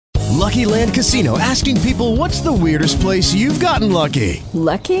Lucky Land Casino, asking people, what's the weirdest place you've gotten lucky?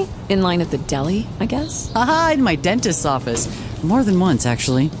 Lucky? In line at the deli, I guess? Aha, in my dentist's office. More than once,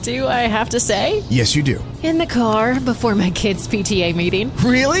 actually. Do I have to say? Yes, you do. In the car before my kids' PTA meeting.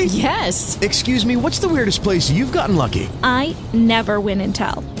 Really? Yes. Excuse me, what's the weirdest place you've gotten lucky? I never win and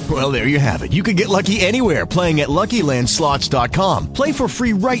tell. Well, there you have it. You can get lucky anywhere, playing at LuckyLandSlots.com. Play for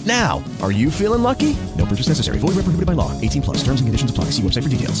free right now. Are you feeling lucky? No purchase necessary. Void where prohibited by law. 18 plus. Terms and conditions apply. See website for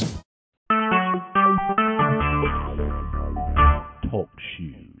details. Talk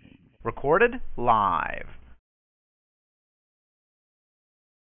shoes. Recorded live.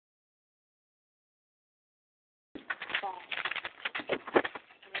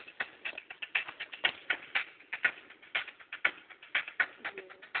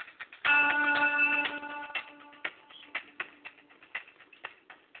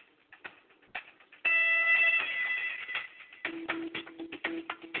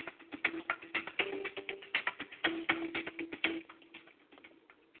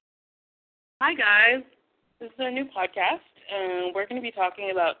 Hi guys, this is a new podcast, and we're going to be talking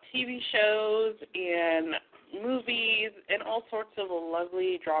about TV shows and movies and all sorts of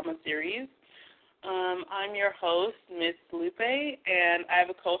lovely drama series. I'm your host, Miss Lupe, and I have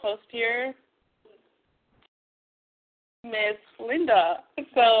a co-host here, Miss Linda.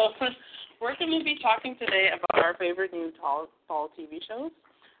 So we're going to be talking today about our favorite new fall TV shows,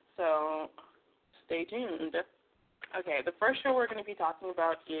 so stay tuned. Okay, the first show we're going to be talking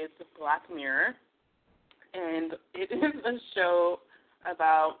about is Black Mirror, and it is a show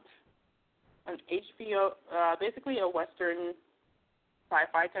about an HBO, basically a Western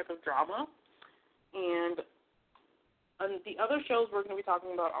sci-fi type of drama, and the other shows we're going to be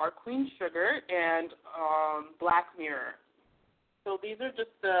talking about are Queen Sugar and Black Mirror. So these are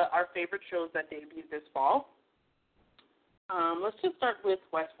just our favorite shows that debuted this fall. Let's just start with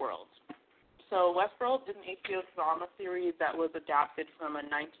Westworld. So Westworld is an HBO drama series that was adapted from a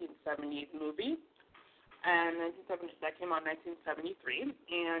 1970s movie, and that came out in 1973,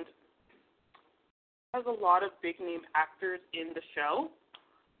 and has a lot of big-name actors in the show.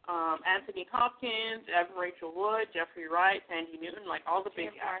 Anthony Hopkins, Evan Rachel Wood, Jeffrey Wright, Sandy Newton, like all the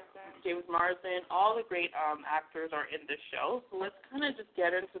big actors, James Marsden, all the great actors are in this show. So let's kind of just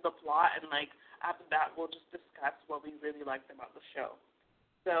get into the plot, and after that we'll just discuss what we really liked about the show.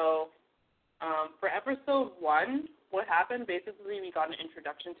 So for episode 1, what happened, basically we got an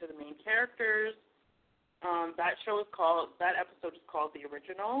introduction to the main characters. That episode is called The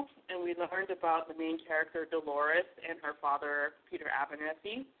Original, and we learned about the main character Dolores and her father Peter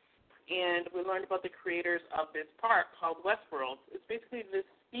Abernethy, and we learned about the creators of this park called Westworld. It's basically this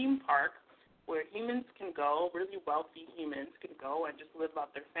theme park where humans can go, really wealthy humans can go and just live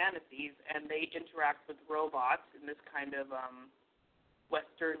out their fantasies, and they interact with robots in this kind of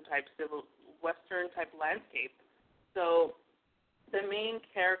Western type landscape. So the main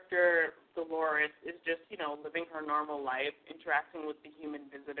character, Dolores, is just, living her normal life, interacting with the human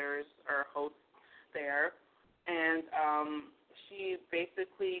visitors or hosts there. And she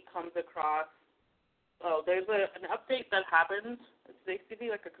basically comes across, there's an update that happens. It's basically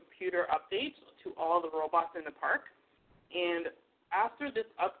like a computer update to all the robots in the park. And after this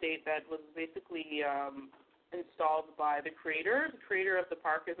update that was basically installed by the creator of the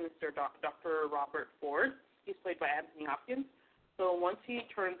park is Mr. Dr. Robert Ford. He's played by Anthony Hopkins. So once he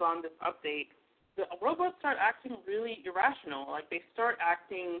turns on this update, the robots start acting really irrational. Like, they start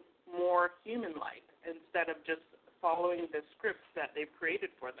acting more human-like instead of just following the scripts that they've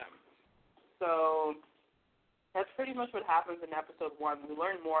created for them. So that's pretty much what happens in episode 1. We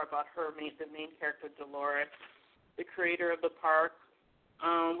learn more about the main character, Dolores, the creator of the park.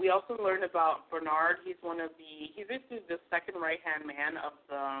 We also learn about Bernard. He's basically the second right-hand man of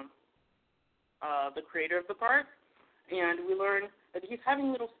the creator of the park. And we learn that he's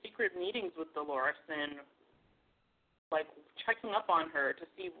having little secret meetings with Dolores and, checking up on her to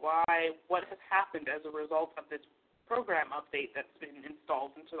see what has happened as a result of this program update that's been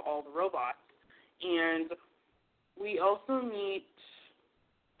installed into all the robots. And we also meet,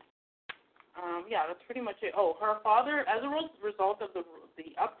 that's pretty much it. Oh, her father, as a result of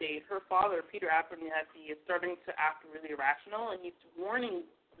the update, her father, Peter Abernethy, is starting to act really irrational, and he's warning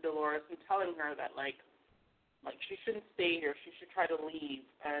Dolores and telling her that, she shouldn't stay here. She should try to leave.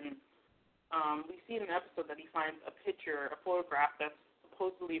 And we see in an episode that he finds a photograph that's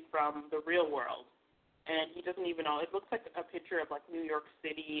supposedly from the real world. And he doesn't even know. It looks like a picture of, New York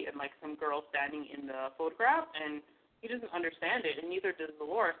City and, some girl standing in the photograph. And he doesn't understand it, and neither does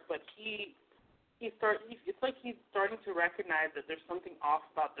Dolores. But it's like he's starting to recognize that there's something off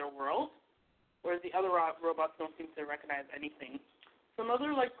about their world, whereas the other robots don't seem to recognize anything. some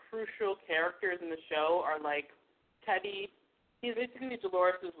other, like, crucial characters in the show are, like, Teddy. He's basically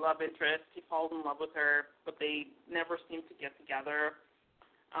Dolores' love interest. He falls in love with her, but they never seem to get together.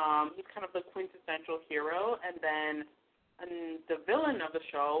 He's kind of the quintessential hero. And then the villain of the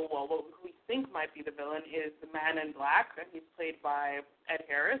show, well, what we think might be the villain, is the Man in Black, and he's played by Ed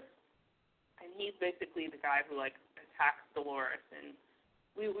Harris. And he's basically the guy who, like, attacks Dolores. And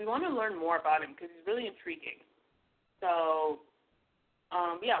we want to learn more about him because he's really intriguing. So,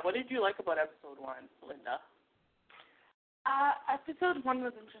 what did you like about episode 1, Linda? Episode 1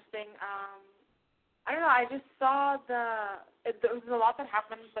 was interesting. I don't know, I just saw there was a lot that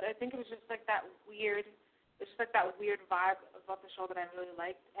happened, but I think it was just like that weird vibe about the show that I really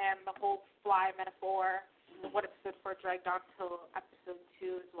liked, and the whole fly metaphor, what it stood for, dragged on till episode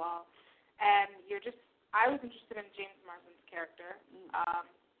 2 as well. And I was interested in James Marsden's character.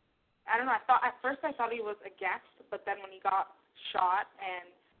 I don't know, at first I thought he was a guest, but then when he got shot and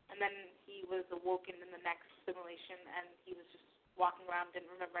then he was awoken in the next simulation and he was just walking around, didn't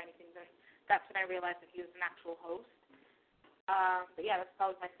remember anything, then that's when I realized that he was an actual host. But yeah, that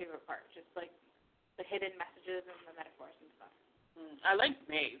was my favorite part, just like the hidden messages and the metaphors and stuff. I like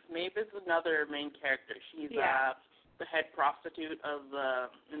Maeve. Maeve is another main character. She's the head prostitute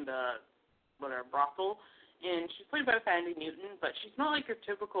in the brothel. And she's played by Sandy Newton, but she's not like your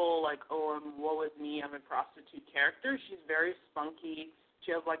typical, like, oh, woe is me, I'm a prostitute character. She's very spunky.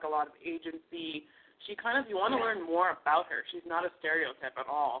 She has, like, a lot of agency. She kind of, you want to learn more about her. She's not a stereotype at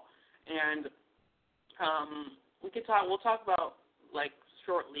all. And we'll talk about, like,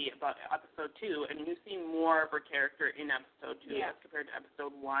 shortly about episode 2, and you see more of her character in episode 2 as compared to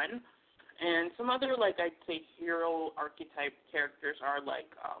episode 1. And some other, like, I'd say hero archetype characters are,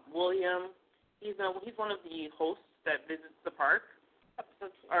 like, William. He's one of the hosts that visits the park,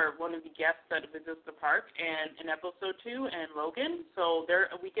 or one of the guests that visits the park, and in episode 2, and Logan. So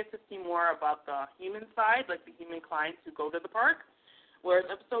we get to see more about the human side, like the human clients who go to the park. Whereas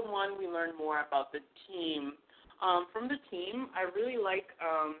episode 1, we learn more about the team. From the team, I really like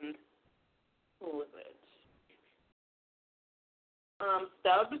who was it?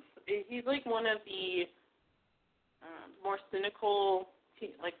 Stubbs. He's like one of the more cynical.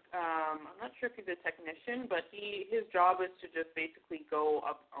 I'm not sure if he's a technician, but his job is to just basically go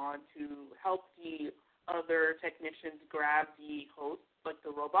up on to help the other technicians grab the hosts, like the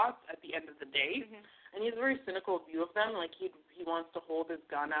robots, at the end of the day. Mm-hmm. And he has a very cynical view of them. Like he wants to hold his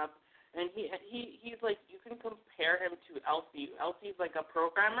gun up, and he's like, you can compare him to Elsie. Elsie's like a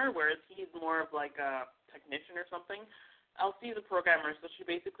programmer, whereas he's more of like a technician or something. Elsie is a programmer, so she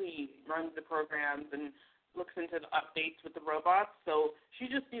basically runs the programs and looks into the updates with the robots, so she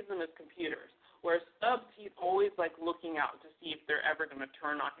just sees them as computers. Whereas Stubbs, he's always like looking out to see if they're ever going to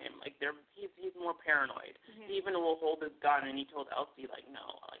turn on him. Like he's more paranoid. Mm-hmm. He even will hold his gun, and he told Elsie, like,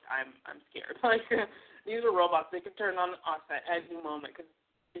 no, like I'm scared. Like these are robots; they can turn on us at any moment because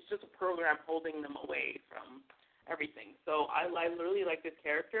it's just a program holding them away from everything. So I really like this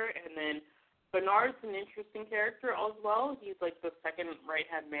character, and then Bernard's an interesting character as well. He's like the second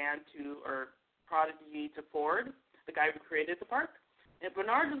right-hand man prodigy to Ford, the guy who created the park. And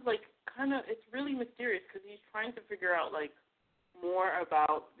Bernard is like it's really mysterious because he's trying to figure out like more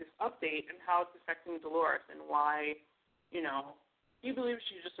about this update and how it's affecting Dolores and why, he believes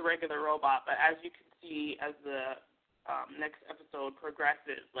she's just a regular robot, but as you can see as the next episode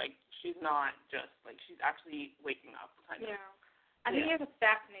progresses, like she's not just like she's actually waking up kind of. Yeah. I think he has a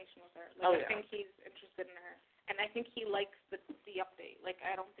fascination with her. Like I think he's interested in her. And I think he likes the update. Like,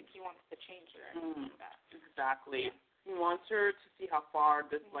 I don't think he wants to change her or anything like that. Exactly. Yeah. He wants her to see how far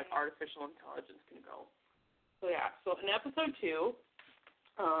this, like, artificial intelligence can go. So, So, in episode 2,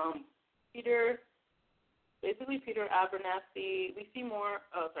 Peter Abernathy, we see more,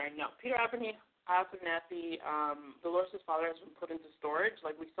 Peter Abernathy, Dolores' father has been put into storage.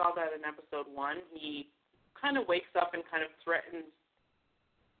 Like, we saw that in episode 1. He kind of wakes up and kind of threatens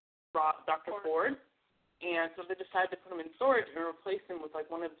Dr. Ford. And so they decided to put him in storage and replace him with like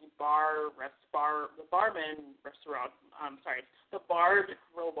one of the barred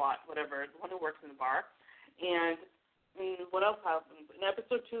robot, whatever, the one who works in the bar. And what else happens? In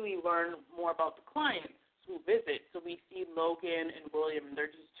episode 2, we learn more about the clients who visit. So we see Logan and William. They're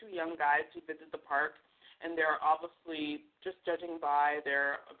just two young guys who visit the park, and they're obviously just judging by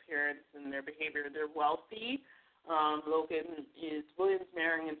their appearance and their behavior. They're wealthy. William's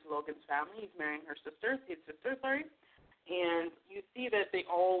marrying into Logan's family. He's marrying his sister, and you see that they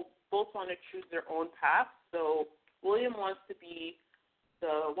both want to choose their own path. So William wants to be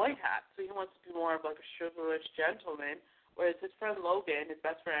the white hat, so he wants to be more of like a chivalrous gentleman, whereas his friend Logan, his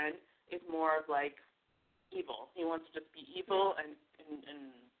best friend, is more of like evil. He wants to just be evil and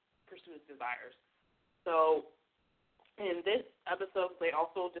and pursue his desires. So in this episode, they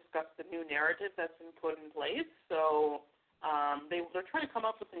also discuss the new narrative that's been put in place. So they're trying to come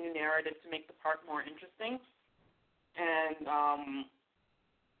up with a new narrative to make the park more interesting. And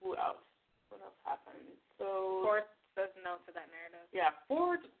who else? What else happened? So Ford says no to that narrative. Yeah,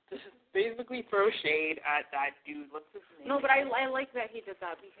 Ford just basically throws shade at that dude. What's his name? No, but I like that he did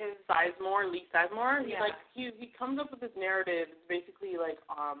that because Lee Sizemore. Yeah. He comes up with this narrative. It's basically like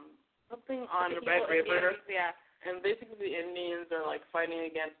something on the evil Red River. Indians, yeah. And basically the Indians are like fighting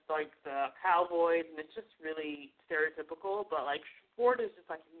against like the cowboys, and it's just really stereotypical. But like Ford is just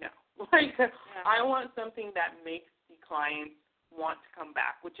like, no, I want something that makes the clients want to come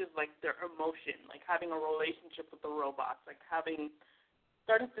back, which is like their emotion, like having a relationship with the robots, like starting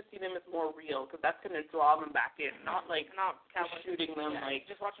to see them as more real, because that's going to draw them back in, not shooting them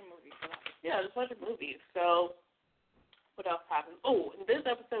just watching movies. Yeah, just watching movies. So what else happened? Oh, in this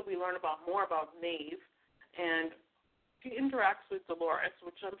episode we learn more about Maeve. And she interacts with Dolores,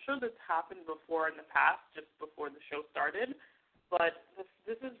 which I'm sure this happened before in the past, just before the show started. But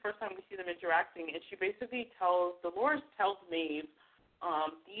this is the first time we see them interacting. And she basically Dolores tells Maeve,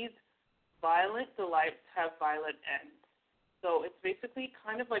 these violent delights have violent ends. So it's basically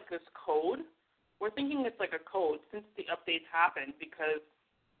kind of like this code. We're thinking it's like a code since the updates happened because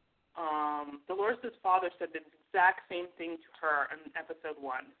Dolores' father said the exact same thing to her in episode 1.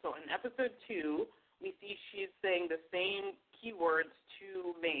 So in episode 2, we see she's saying the same keywords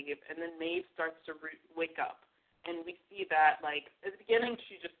to Maeve, and then Maeve starts to wake up. And we see that, like, at the beginning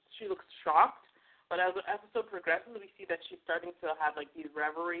she looks shocked, but as the episode progresses, we see that she's starting to have, like, these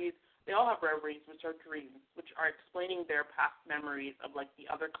reveries. They all have reveries, which are dreams, which are explaining their past memories of, like, the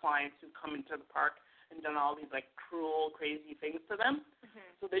other clients who come into the park and done all these, like, cruel, crazy things to them.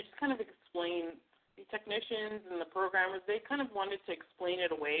 Mm-hmm. So they just kind of explain the technicians and the programmers, they kind of wanted to explain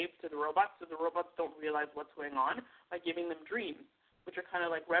it away to the robots so the robots don't realize what's going on by giving them dreams, which are kind of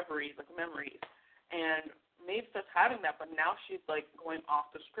like reveries, like memories. And Maeve starts having that, but now she's like going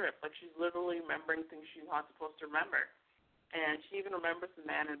off the script. Like she's literally remembering things she's not supposed to remember. And she even remembers the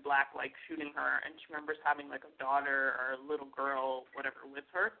man in black like shooting her, and she remembers having like a daughter or a little girl, whatever, with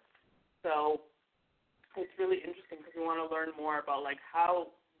her. So it's really interesting because we want to learn more about like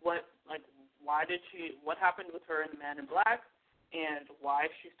what happened with her and the man in black, and why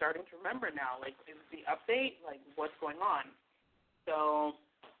she's starting to remember now. Like, is the update, like, what's going on? So,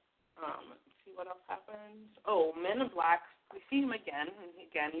 let's see what else happens. Oh, Man in Black, we see him again, and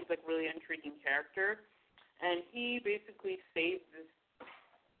again, he's, like, really intriguing character, and he basically saves this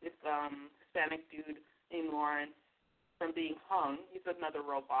Hispanic dude named Lawrence from being hung. He's another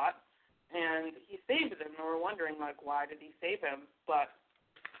robot, and he saves him, and we're wondering, like, why did he save him? But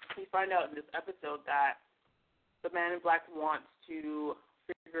we find out in this episode that the Man in Black wants to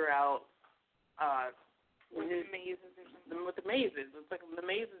figure out with the mazes. It's like the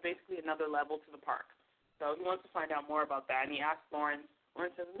maze is basically another level to the park. So he wants to find out more about that, and he asks Lawrence.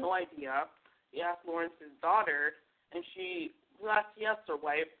 Lawrence has no idea. He asks Lawrence's daughter, and he asks her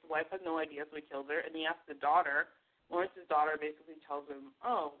wife. The wife has no idea, so he kills her. And he asks the daughter. Lawrence's daughter basically tells him,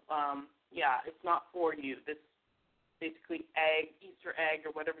 yeah, it's not for you. This basically Easter egg,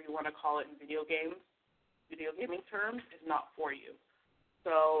 or whatever you want to call it in video gaming terms, is not for you.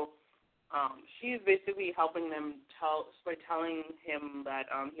 So she's basically helping them by telling him that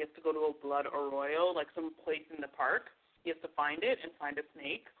he has to go to a blood arroyo, like some place in the park. He has to find it and find a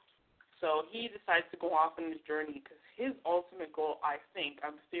snake. So he decides to go off on his journey because his ultimate goal, I think,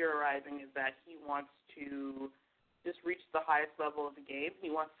 I'm theorizing, is that he wants to just reach the highest level of the game.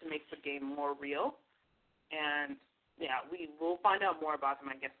 He wants to make the game more real. And yeah, we'll find out more about him,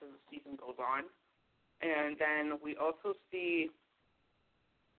 I guess, as the season goes on. And then we also see...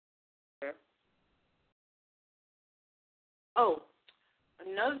 Oh,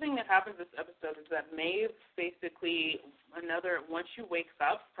 another thing that happens this episode is that Maeve basically, once she wakes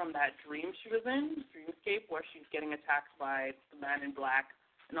up from that dream she was in, dreamscape, where she's getting attacked by the Man in Black,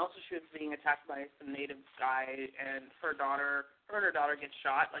 and also she was being attacked by some native guy, and her and her daughter get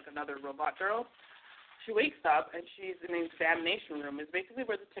shot, like another robot girl. She wakes up, and she's in an examination room. It's basically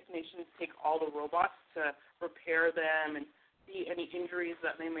where the technicians take all the robots to repair them and see any injuries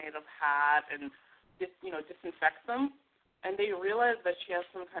that they may have had and just, disinfect them. And they realize that she has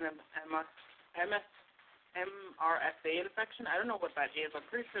some kind of MRSA infection. I don't know what that is. I'm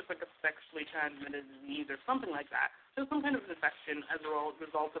pretty sure it's like a sexually transmitted disease or something like that. So some kind of infection as a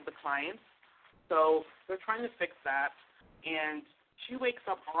result of the clients. So they're trying to fix that. And she wakes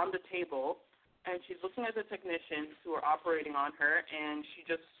up on the table, and she's looking at the technicians who are operating on her, and she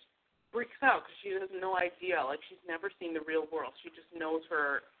just freaks out because she has no idea. Like, she's never seen the real world. She just knows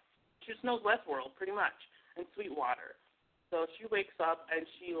Westworld, pretty much, and Sweetwater. So she wakes up, and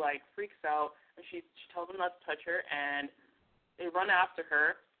she, like, freaks out, and she tells them not to touch her, and they run after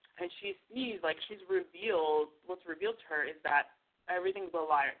her, and she sees, like, what's revealed to her is that everything's a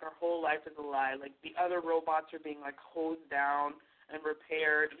lie. Her whole life is a lie. Like, the other robots are being, like, hosed down and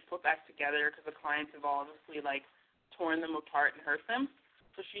repaired and put back together because the clients have obviously, like, torn them apart and hurt them.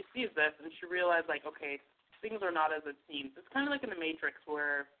 So she sees this, and she realizes, like, okay, things are not as it seems. It's kind of like in The Matrix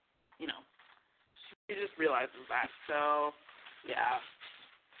where, you know, she just realizes that. So, yeah,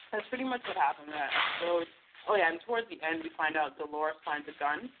 that's pretty much what happened in that episode. Oh, yeah, and towards the end, we find out Dolores finds a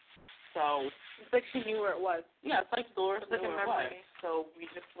gun. So it's like she knew where it was. Yeah, it's like Dolores knew knew where it was. So we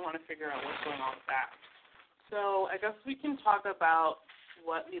just want to figure out what's going on with that. So I guess we can talk about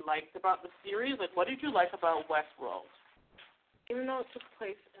what we liked about the series. Like, what did you like about Westworld? Even though it took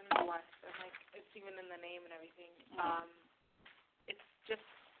place in the West, and, like, it's even in the name and everything,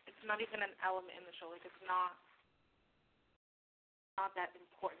 it's not even an element in the show. Like, it's not that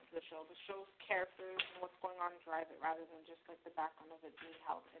important to the show. The show's characters and what's going on drive it rather than just, like, the background of it being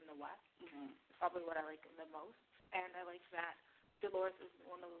held in the West. It's probably what I like the most. And I like that Dolores is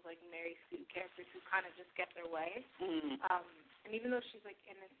one of those, like, Mary Sue characters who kind of just get their way. And even though she's, like,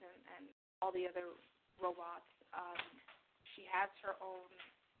 innocent and all the other robots, she has her own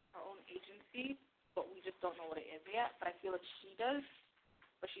agency, but we just don't know what it is yet. But I feel like she does,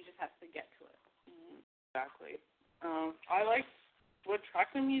 but she just has to get to it. Exactly. I liked what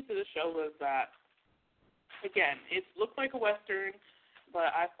attracted me to the show was that, again, it looked like a Western,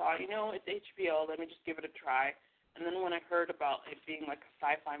 but I thought, you know, it's HBO, let me just give it a try. And then when I heard about it being like a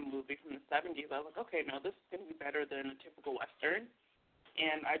sci-fi movie from the 70s, I was like, okay, no, this is going to be better than a typical Western.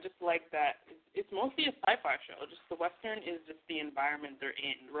 And I just like that it's mostly a sci-fi show. Just the Western is just the environment they're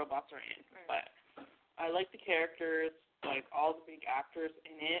in, the robots are in. Right. But I like the characters, like all the big actors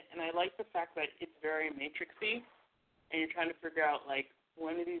in it, and I like the fact that it's very Matrixy, and you're trying to figure out, like,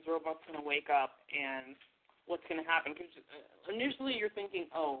 when are these robots going to wake up and what's going to happen. Because initially you're thinking,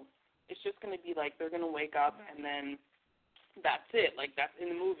 oh, it's just going to be like they're going to wake up and then that's it. Like, that's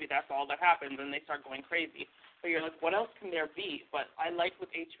in the movie, that's all that happens, and they start going crazy. So you're like, what else can there be? But I like with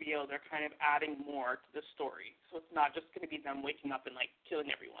HBO, they're kind of adding more to the story. So it's not just going to be them waking up and, like,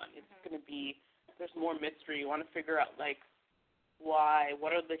 killing everyone. It's going to be, there's more mystery. You want to figure out, like, why,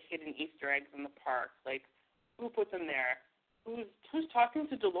 what are the hidden Easter eggs in the park? Like, who put them there? Who's talking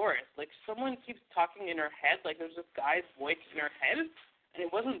to Dolores? Like, someone keeps talking in her head. Like, there's this guy's voice in her head, and it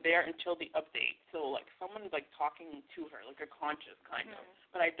wasn't there until the update. So, like, someone's, like, talking to her, like a conscious kind of.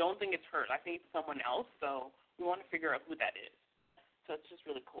 But I don't think it's her. I think it's someone else. So we want to figure out who that is. So it's just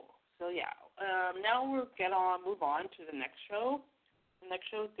really cool. So, yeah. Now we'll move on to the next show. The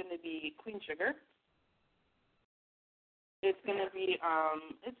next show is going to be Queen Sugar. It's going to be,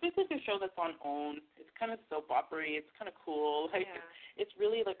 it's basically a show that's on OWN. It's kind of soap opera-y. It's kind of cool. Like, it's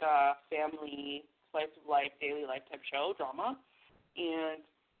really like a family, slice of life, daily life type show, drama. And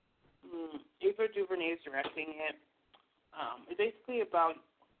Ava DuVernay is directing it. It's basically about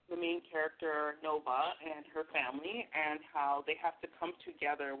the main character, Nova, and her family, and how they have to come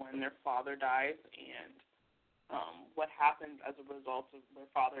together when their father dies, and what happens as a result of their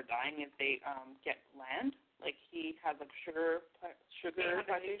father dying is they get land. Like, he has a sugar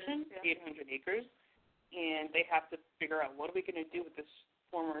plantation, 800 acres, and they have to figure out, what are we going to do with this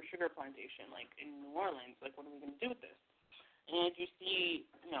former sugar plantation, like, in New Orleans? Like, what are we going to do with this? And you see,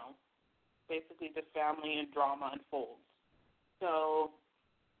 you know, basically the family and drama unfolds. So,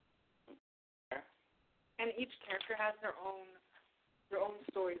 and each character has their own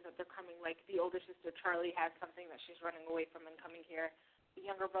stories that they're coming. Like, the older sister, Charlie, has something that she's running away from and coming here. The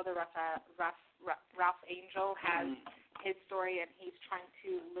younger brother, Ralph Angel, has his story, and he's trying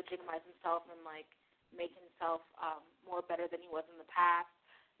to legitimize himself and, like, make himself more better than he was in the past.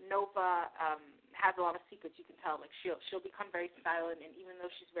 Nova has a lot of secrets, you can tell. Like, she'll become very silent, and even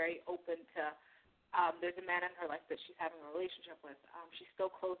though she's very open to, there's a man in her life that she's having a relationship with, she's still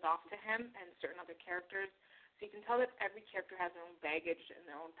closed off to him and certain other characters. So you can tell that every character has their own baggage and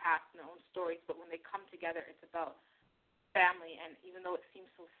their own past and their own stories, but when they come together, it's about family. And even though it seems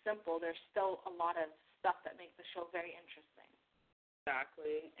so simple, there's still a lot of stuff that makes the show very interesting.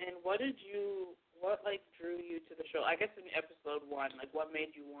 Exactly. And what drew you to the show? I guess in episode 1, like, what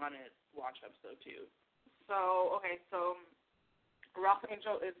made you want to watch episode 2? So Ralph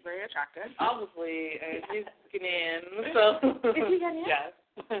Angel is very attractive. Obviously, and he's Ghanaian, so. Is he Ghanaian? Yes.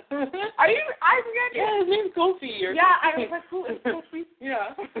 I'm Ghanaian? Yeah, his name's Kofi. I was like, who is Kofi?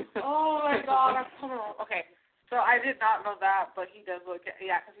 Yeah. Oh, my God, that's so wrong. Okay, so I did not know that, but but he does look, because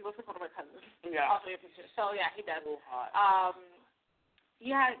he looks like one of my cousins. Yeah. Also, so yeah, he does. So hot.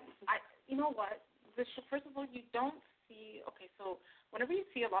 Yeah, you know what? First of all, you don't see. Okay, so whenever you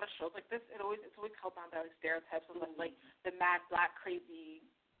see a lot of shows like this, it's always held down by like stereotypes of like the mad black crazy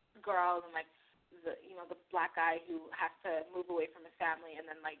girl and like the black guy who has to move away from his family and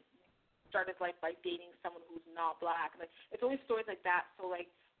then like start his life by dating someone who's not black. Like it's always stories like that. So like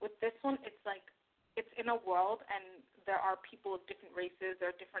with this one, it's like it's in a world and there are people of different races, there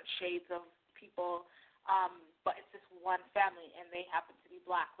are different shades of people. But it's this one family, and they happen to be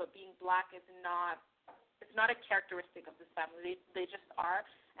black. But being black is not a characteristic of this family. They just are,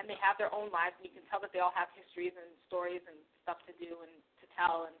 and they have their own lives, and you can tell that they all have histories and stories and stuff to do and to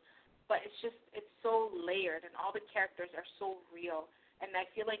tell. But it's so layered, and all the characters are so real. And I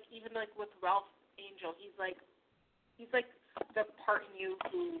feel like even like with Ralph Angel, he's like the part in you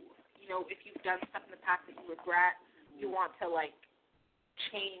who, if you've done stuff in the past that you regret, you want to like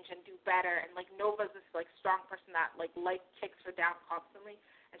change and do better. And like Nova's this like strong person that like life kicks her down constantly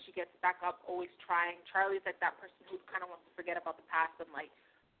and she gets back up always trying. Charlie's like that person who kind of wants to forget about the past and like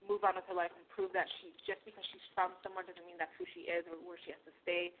move on with her life and prove that she just because she's from somewhere doesn't mean that's who she is or where she has to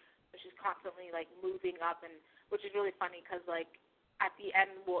stay. So she's constantly like moving up, and which is really funny because like at the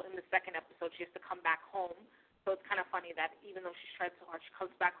end, in the second episode she has to come back home. So it's kind of funny that even though she's tried so hard, she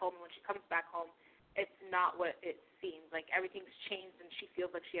comes back home, and when she comes back home, it's not what it seems. Like, everything's changed, and she feels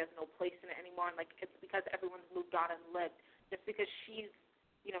like she has no place in it anymore. And, like, it's because everyone's moved on and lived. Just because she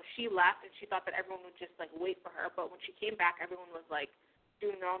left, and she thought that everyone would just, like, wait for her. But when she came back, everyone was, like,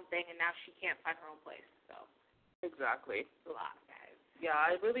 doing their own thing, and now she can't find her own place. So Exactly. It's a lot, guys. Yeah,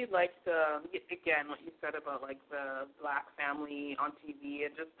 I really liked, again, what you said about, like, the black family on TV.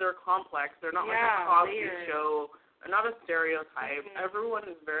 And just, they're complex. They're not like a Cosby show. They're not a stereotype. Mm-hmm. Everyone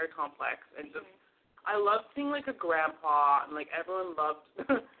is very complex. And just, I love seeing, like, a grandpa, and, like, everyone loved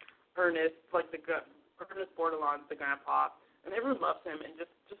Ernest, like, Ernest Bordelon's the grandpa, and everyone loves him, and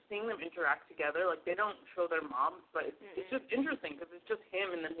just seeing them interact together, like, they don't show their moms, but it's just interesting, because it's just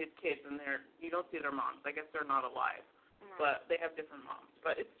him and then his kids, and you don't see their moms. I guess they're not alive, but they have different moms.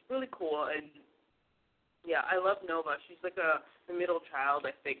 But it's really cool, and, yeah, I love Nova. She's, like, the middle child,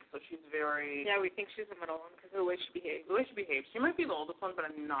 I think, so she's very... Yeah, we think she's the middle one because of the way she behaves. The way she behaves. She might be the oldest one, but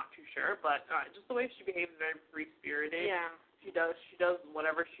I'm not too sure. But just the way she behaves is very free-spirited. Yeah. She does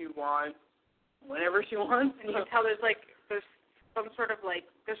whatever she wants, whenever she wants. And you can tell there's some sort of, like,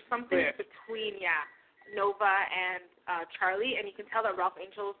 there's something between, Nova and Charlie, and you can tell that Ralph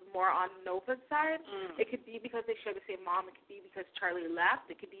Angel is more on Nova's side. It could be because they share the same mom. It could be because Charlie left.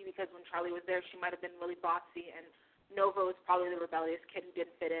 It could be because when Charlie was there, she might have been really bossy, and Nova was probably the rebellious kid who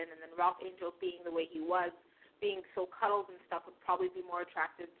didn't fit in, and then Ralph Angel, being the way he was, being so cuddled and stuff, would probably be more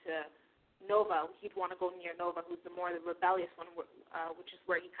attracted to Nova. He'd want to go near Nova, who's the rebellious one, which is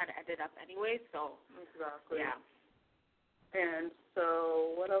where he kind of ended up anyway. So exactly. Yeah. And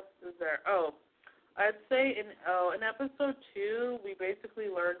so what else is there? Oh, I'd say in episode 2, we basically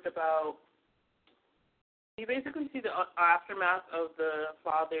see the aftermath of the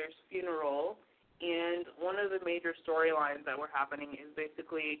father's funeral, and one of the major storylines that were happening is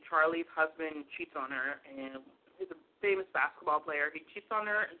basically Charlie's husband cheats on her, and he's a famous basketball player. He cheats on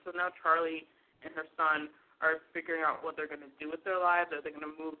her, and so now Charlie and her son are figuring out what they're going to do with their lives. Are they going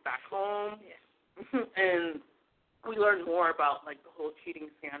to move back home? Yeah. And we learn more about, like, the whole cheating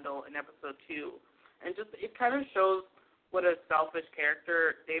scandal in episode 2. And just, it kind of shows what a selfish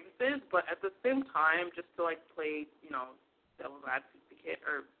character Davis is, but at the same time, just to, like, play, devil's advocate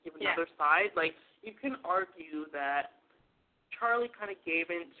or give another side, like, you can argue that Charlie kind of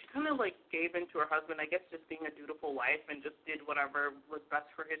gave in to her husband, I guess, just being a dutiful wife and just did whatever was best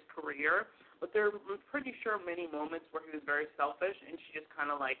for his career. But I'm pretty sure many moments where he was very selfish, and she just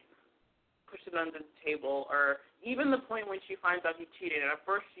kind of, like, pushed it under the table, or even the point when she finds out he cheated. At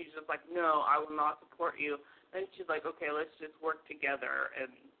first, she's just like, no, I will not support you. Then she's like, okay, let's just work together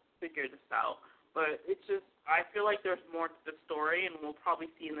and figure this out. But it's just, I feel like there's more to the story, and we'll probably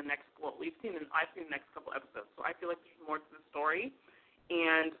see in the next, I've seen the next couple episodes, so I feel like there's more to the story.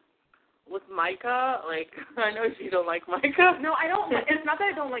 And with Micah, like, I know you don't like Micah. No, I don't. It's not that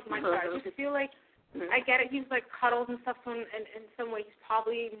I don't like Micah. I just feel like, I get it. He's, like, cuddles and stuff, so in some way he's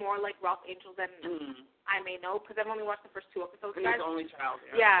probably more like Ralph Angel than I may know, because I've only watched the first 2 episodes. He's the only child,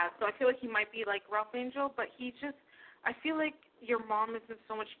 Yeah, so I feel like he might be like Ralph Angel, but I feel like your mom is in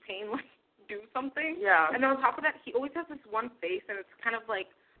so much pain, like, do something. Yeah. And then on top of that, he always has this one face, and it's kind of like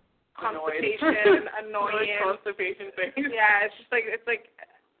constipation, annoying. Constipation face. Yeah, it's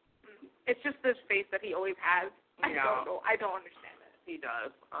just this face that he always has. I don't know. I don't understand it. He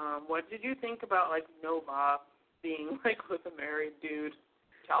does. What did you think about, like, Nova being like with a married dude,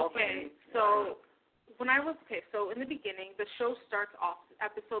 Calvin. Okay, so so in the beginning, the show starts off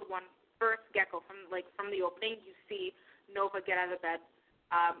episode 1, first get-go from the opening. You see Nova get out of bed,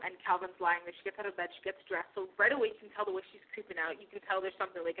 and Calvin's lying there. She gets out of bed, she gets dressed. So right away, you can tell the way she's creeping out. You can tell there's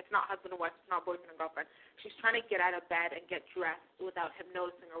something like it's not husband and wife, it's not boyfriend and girlfriend. She's trying to get out of bed and get dressed without him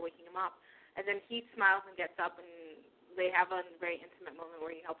noticing or waking him up. And then he smiles and gets up, and they have a very intimate moment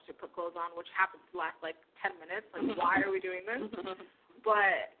where he helps her put clothes on, which happens to last like 10 minutes. Like, why are we doing this?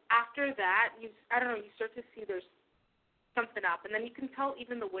 But after that, you start to see there's something up. And then you can tell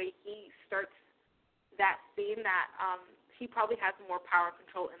even the way he starts that scene that he probably has more power and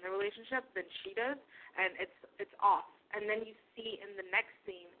control in the relationship than she does, and it's off. And then you see in the next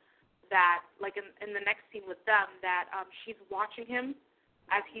scene that, like in the next scene with them, that she's watching him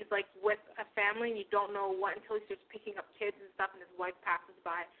as he's like with a family, and you don't know what until he starts picking up kids and stuff, and his wife passes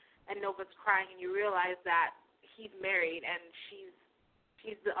by, and Nova's crying, and you realize that he's married and she's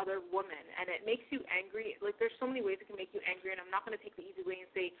the other woman, and it makes you angry. Like, there's so many ways it can make you angry, and I'm not going to take the easy way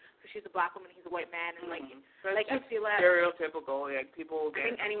and say, because she's a black woman, he's a white man, and like I feel like stereotypical. Like, people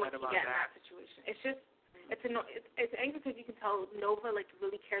get I think anyone can about get in that that situation. It's just. It's angry because you can tell Nova like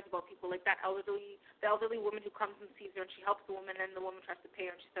really cares about people. Like the elderly woman who comes and sees her and she helps the woman, and the woman tries to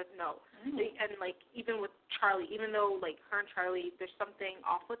pay her and she says no. And like even with Charlie, even though like her and Charlie, there's something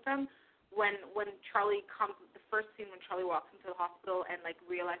off with them. When Charlie comes, the first scene when Charlie walks into the hospital and like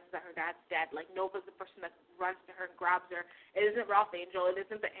realizes that her dad's dead, like Nova's the person that runs to her and grabs her. It isn't Ralph Angel. It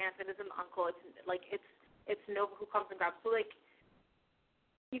isn't the aunt. It isn't the uncle. It's Nova who comes and grabs. So like.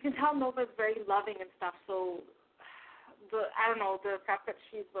 You can tell Nova's very loving and stuff, so the fact that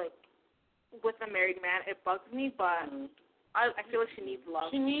she's like with a married man, it bugs me, but I feel like she needs love.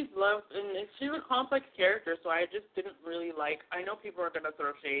 She needs love, and she's a complex character, so I just didn't really like. I know people are gonna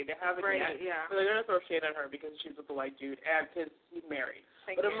throw shade. They haven't yet, yeah. But they're gonna throw shade at her because she's with a white dude and because he's married.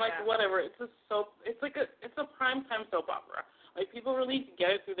 But I'm like, yeah. whatever. It's a soap. It's a primetime soap opera. Like, people really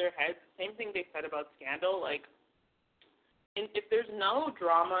get it through their heads. Same thing they said about Scandal, like. And if there's no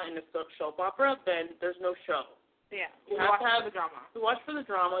drama in a soap opera, then there's no show. Yeah, you have to have the drama. We watch for the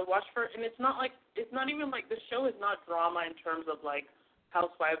drama. And it's not even like the show is not drama in terms of like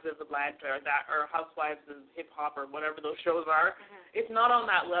Housewives of Atlanta or Housewives of Hip Hop or whatever those shows are. Mm-hmm. It's not on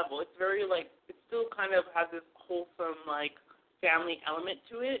that level. It's very like it still kind of has this wholesome like family element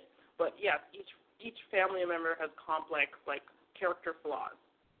to it. But yes, each family member has complex like character flaws.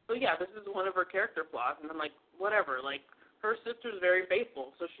 So yeah, this is one of her character flaws, and I'm like, whatever, like. Her sister's very faithful,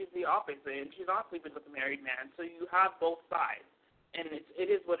 so she's the opposite, and she's not sleeping with a married man. So you have both sides, and it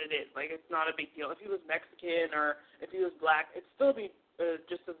is what it is. Like, it's not a big deal. If he was Mexican or if he was black, it'd still be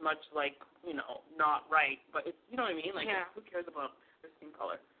just as much like, not right. But it's, you know what I mean? Like, who cares about the skin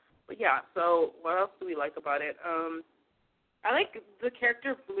color? But yeah. So what else do we like about it? I like the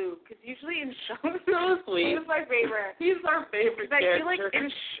character Blue, because usually in shows, so sweet. He's my favorite. He's our favorite character. I feel like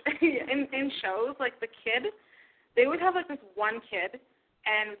in shows, like the kid. They would have, like, this one kid,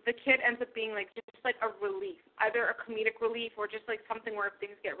 and the kid ends up being, like, just, like, a relief, either a comedic relief or just, like, something where if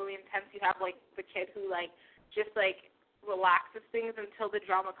things get really intense, you have, like, the kid who, like, just, like, relaxes things until the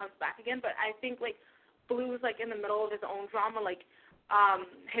drama comes back again. But I think, like, Blue is, like, in the middle of his own drama. Like,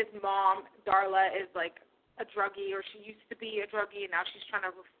 his mom, Darla, is, like, a druggie, or she used to be a druggie, and now she's trying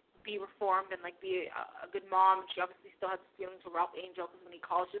to be reformed and, like, be a good mom. She obviously still has feelings for Ralph Angel, because when he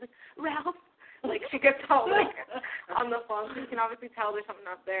calls, she's like, Ralph. Like, she gets all, like, on the phone, so you can obviously tell there's something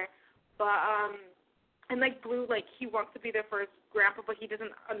up there. But, and, like, Blue, like, he wants to be there for his grandpa, but he doesn't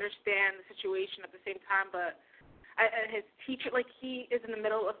understand the situation at the same time. But his teacher, like, he is in the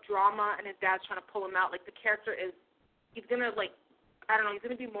middle of drama, and his dad's trying to pull him out. Like, the character is, he's going to, like, I don't know, he's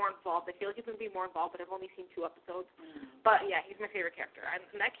going to be more involved. I feel like he's going to be more involved, but I've only seen 2 episodes. But, yeah, he's my favorite character. And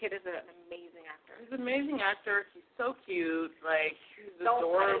that kid is an amazing actor. He's an amazing actor. He's so cute. Like, he's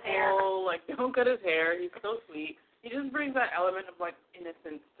adorable. Like, don't cut his hair. He's so sweet. He just brings that element of, like,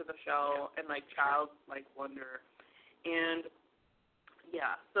 innocence to the show and, like, childlike wonder. And,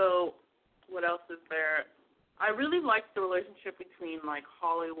 yeah, so what else is there? I really like the relationship between, like,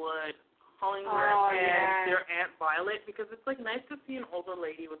 Hollywood and their Aunt Violet, because it's, like, nice to see an older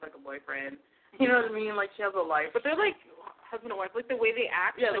lady with, like, a boyfriend. You know what I mean? Like, she has a life. But they're, like, husband and wife. Like, the way they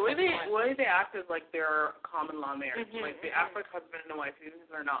act. Yeah, the way they act is, like, they're common law marriage. Like, they act like husband and wife, even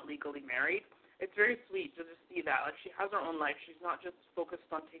if they're not legally married. It's very sweet to just see that. Like, she has her own life. She's not just focused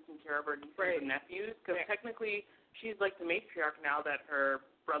on taking care of her nieces and nephews, because technically she's, like, the matriarch now that her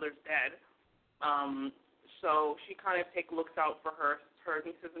brother's dead. So she kind of looks out for her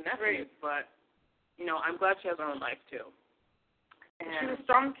nieces and nephews, but, I'm glad she has her own life, too. And she's a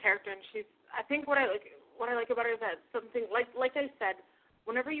strong character, and I think what I what I like about it is that something, like I said,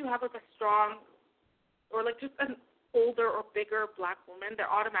 whenever you have, like, a strong or, like, just an older or bigger black woman, they're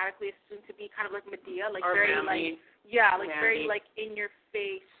automatically assumed to be kind of like Medea, like or very manly. very like in your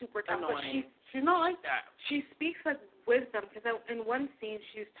face, super tough. Annoying. But she's not like that. She speaks like wisdom, because in one scene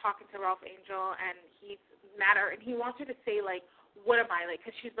she's talking to Ralph Angel and he's mad at her and he wants her to say like, what am I like?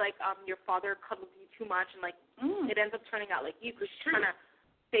 Because she's like, your father cuddles you too much, and like it ends up turning out like you, because she's trying to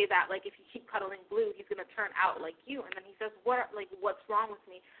say that like if you keep cuddling Blue, he's gonna turn out like you. And then he says, what's wrong with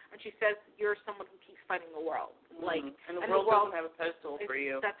me? And she says, you're someone who keeps fighting the world. Like, and the world doesn't have a pedestal for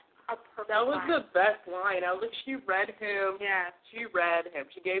you. That's a perfect That was line. the best line. I was like, she read him. Yeah. She read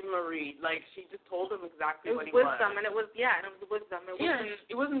him. She gave him a read. Like, she just told him exactly what he wisdom, was. and it was wisdom.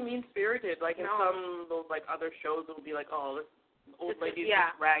 It wasn't mean-spirited. Like, in some of those, like, other shows, it would be like, oh, this old lady's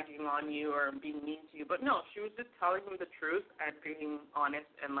just ragging on you or being mean to you. But no, she was just telling him the truth and being honest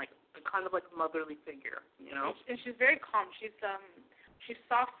and, like, a kind of, like, motherly figure, you know? And she's very calm. She's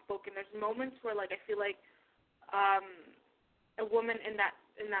soft-spoken. There's moments where, like, I feel like a woman in that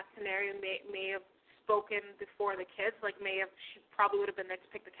scenario may have spoken before the kids. Like, she probably would have been there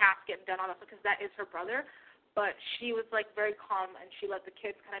to pick the casket and done all that, because that is her brother. But she was, like, very calm, and she let the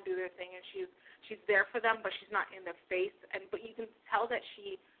kids kind of do their thing, and she's there for them, but she's not in their face. But you can tell that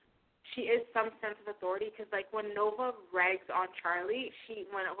she is some sense of authority, because, like, when Nova rags on Charlie, she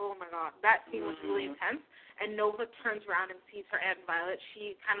went, oh, my God, that scene was really intense. And Nova turns around and sees her Aunt Violet.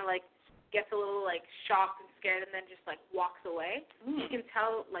 She kind of, like, gets a little, like, shocked and scared and then just, like, walks away. You can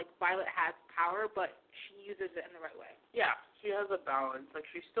tell, like, Violet has power, but she uses it in the right way. Yeah, she has a balance. Like,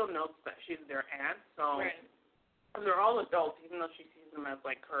 she still knows that she's their aunt, so... Right. And they're all adults, even though she sees them as,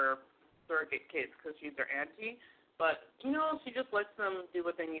 like, her surrogate kids, because she's their auntie. But, you know, she just lets them do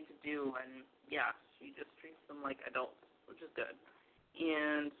what they need to do, and, yeah, she just treats them like adults, which is good.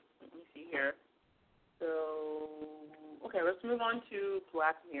 And let me see here. So, okay, let's move on to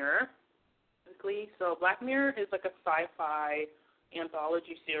Black Mirror quickly. So Black Mirror is, like, a sci-fi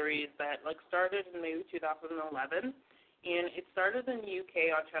anthology series that, like, started in maybe 2011. And it started in the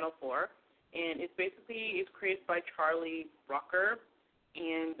UK on Channel 4. And it's created by Charlie Brooker,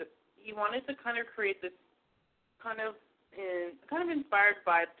 and he wanted to kind of create this kind of inspired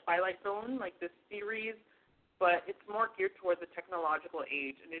by Twilight Zone, like this series, but it's more geared towards the technological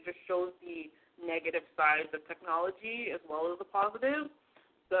age, and it just shows the negative sides of technology as well as the positive.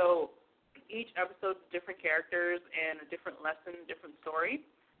 So each episode is different characters and a different lesson, different story.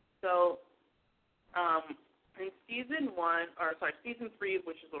 So in season 3,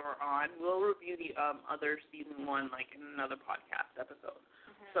 which is what we're on, we'll review the other season 1 like in another podcast episode.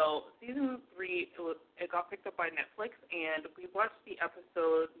 So season 3, it got picked up by Netflix, and we watched the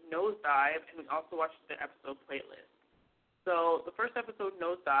episode Nosedive, and we also watched the episode Playlist. So the first episode,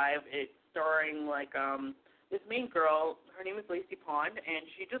 Nosedive, it's starring like this main girl. Her name is Lacey Pond, and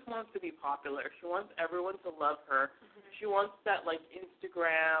she just wants to be popular. She wants everyone to love her. She wants that, like,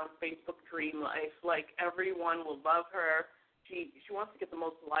 Instagram, Facebook dream life. Like, everyone will love her. She wants to get the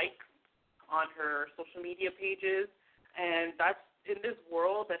most likes on her social media pages. And that's, in this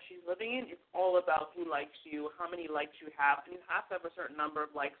world that she's living in, it's all about who likes you, how many likes you have. And you have to have a certain number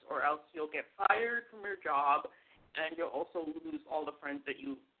of likes, or else you'll get fired from your job, and you'll also lose all the friends that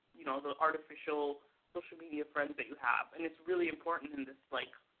you know, the artificial social media friends that you have. And it's really important in this, like,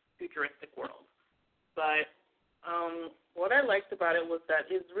 futuristic world. But what I liked about it was that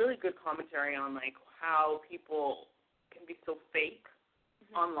it's really good commentary on, like, how people can be so fake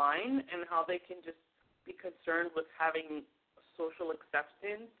online, and how they can just be concerned with having social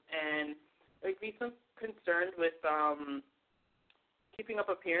acceptance, and, like, be so concerned with keeping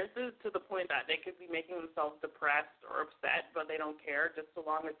up appearances to the point that they could be making themselves depressed or upset, but they don't care, just so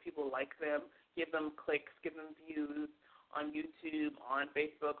long as people like them, give them clicks, give them views on YouTube, on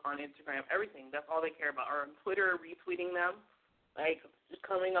Facebook, on Instagram, everything. That's all they care about. Or on Twitter, retweeting them, like, just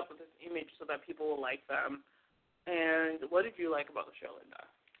coming up with this image so that people will like them. And what did you like about the show, Linda?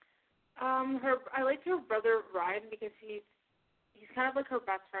 I liked her brother Ryan, because he's kind of like her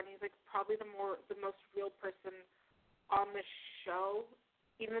best friend. He's like probably the most real person on the show,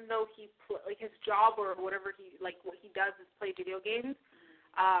 even though like his job or whatever what he does is play video games.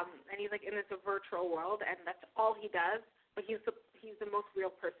 And he's like in this virtual world, and that's all he does. But he's the most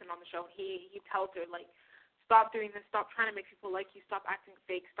real person on the show. He tells her, like, stop doing this, stop trying to make people like you, stop acting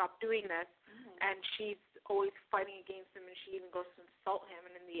fake, stop doing this. And she's always fighting against him, and she even goes to insult him.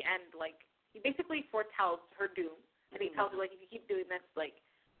 And in the end, like, he basically foretells her doom. And he tells her, like, if you keep doing this, like,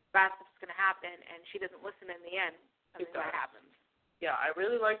 bad stuff's going to happen. And she doesn't listen in the end. And then that happens. Yeah, I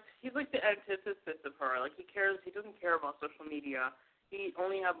really he's like the antithesis of her. Like, he doesn't care about social media. He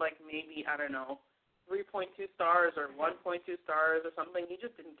only had, like, maybe, I don't know, 3.2 stars or 1.2 stars or something. He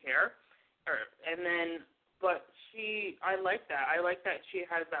just didn't care. But I like that. I like that she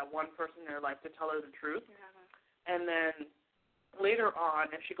has that one person in her life to tell her the truth. Yeah. And then later on,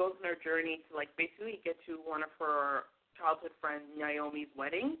 as she goes on her journey to, like, basically get to one of her childhood friend Naomi's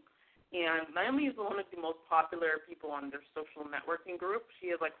wedding, and Naomi is one of the most popular people on their social networking group. She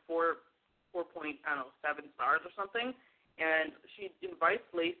has, like, 4.7 stars or something, and she invites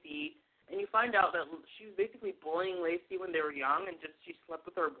Lacey. And you find out that she was basically bullying Lacey when they were young, and she slept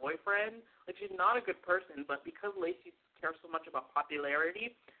with her boyfriend. Like, she's not a good person, but because Lacey cares so much about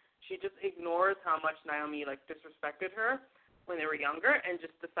popularity, she just ignores how much Naomi, like, disrespected her when they were younger, and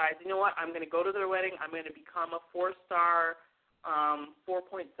just decides, you know what, I'm going to go to their wedding. I'm going to become a 4-star,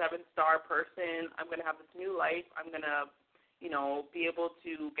 4.7-star person. I'm going to have this new life. I'm going to, be able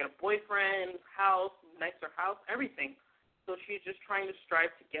to get a boyfriend, house, nicer house, everything. So she's just trying to strive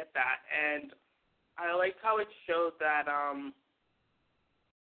to get that. And I like how it shows that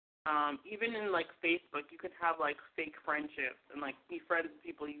even in, like, Facebook, you can have, like, fake friendships and, like, be friends with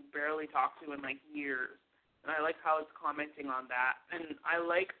people you barely talk to in, like, years. And I like how it's commenting on that. And I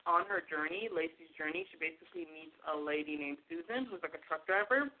like on her journey, Lacey's journey, she basically meets a lady named Susan who's, like, a truck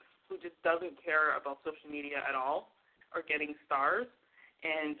driver who just doesn't care about social media at all or getting stars.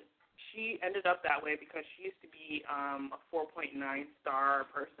 And she ended up that way because she used to be a 4.9-star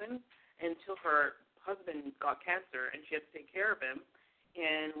person until her husband got cancer and she had to take care of him.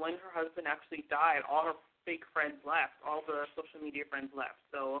 And when her husband actually died, all her fake friends left, all the social media friends left.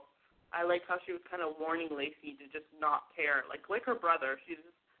 So I like how she was kind of warning Lacey to just not care. Like her brother,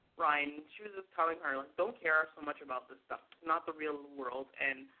 Ryan, she was just telling her, like, don't care so much about this stuff. It's not the real world,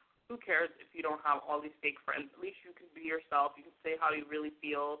 and who cares if you don't have all these fake friends? At least you can be yourself. You can say how you really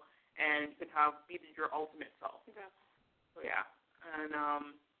feel. And you can be your ultimate self. Okay. So, yeah. And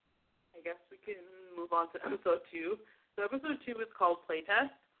I guess we can move on to episode 2. So episode 2 is called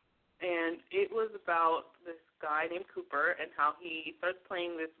Playtest, and it was about this guy named Cooper and how he starts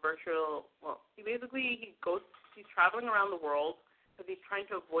playing this virtual, he's traveling around the world because he's trying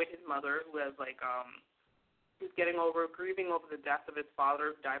to avoid his mother who has, like, he's grieving over the death of his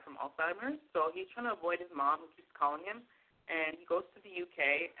father who died from Alzheimer's. So he's trying to avoid his mom who keeps calling him. And he goes to the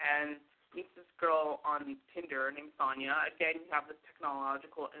UK and meets this girl on Tinder named Sonia. Again, you have this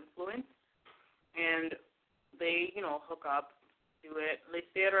technological influence. And they, hook up, do it. They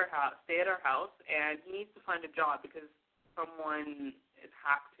stay at her house, and he needs to find a job because someone has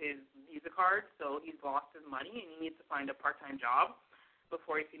hacked his Visa card, so he's lost his money, and he needs to find a part-time job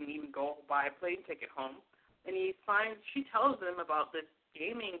before he can even go buy a plane ticket home. And she tells him about this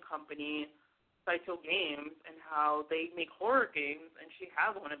gaming company, Saito Games, and how they make horror games, and she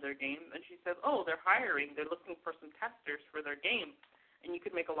has one of their games, and she says, oh, they're hiring. They're looking for some testers for their game, and you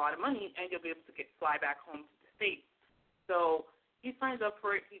could make a lot of money, and you'll be able to fly back home to the States. So he signs up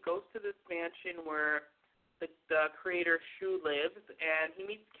for it. He goes to this mansion where the creator Shu lives, and he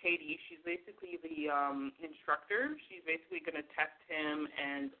meets Katie. She's basically the instructor. She's basically going to test him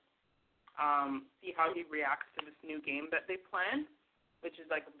and see how he reacts to this new game that they planned, which is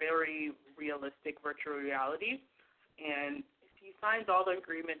like very realistic virtual reality. And he signs all the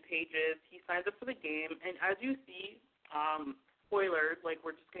agreement pages. He signs up for the game. And as you see, spoilers, like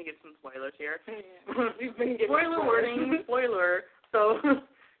we're just going to get some spoilers here. Spoiler warning, spoiler. So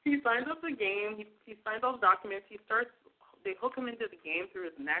he signs up the game. He signs all the documents. They hook him into the game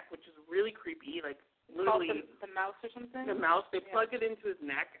through his neck, which is really creepy. Like literally the mouse or something? The mouse. They plug it into his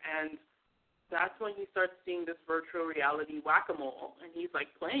neck, and that's when he starts seeing this virtual reality whack-a-mole, and he's,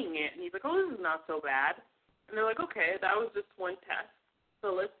 like, playing it, and he's like, oh, this is not so bad. And they're like, okay, that was just one test,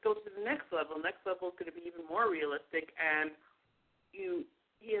 so let's go to the next level. The next level is going to be even more realistic, and he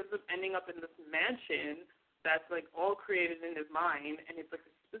ends up ending up in this mansion that's, like, all created in his mind, and it's, like,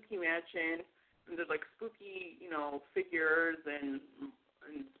 a spooky mansion, and there's, like, spooky, figures and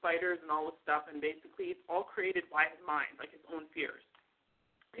spiders and all this stuff, and basically it's all created by his mind, like his own fears.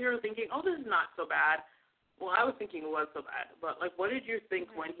 You're thinking, oh, this is not so bad. Well, I was thinking it was so bad. But, like, what did you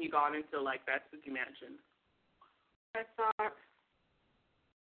think when he got into, like, that spooky mansion? I thought,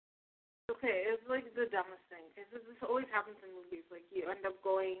 okay, it's, like, the dumbest thing. This always happens in movies. Like, you end up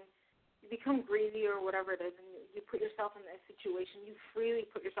you become greedy or whatever it is, and you put yourself in a situation. You freely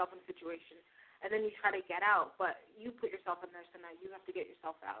put yourself in a situation, and then you try to get out. But you put yourself in there, so now you have to get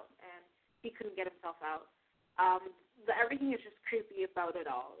yourself out. And he couldn't get himself out. Everything is just creepy about it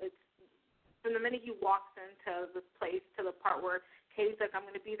all. It's from the minute he walks into the place to the part where Katie's like, I'm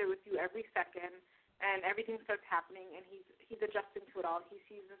going to be there with you every second, and everything starts happening, and he's adjusting to it all. He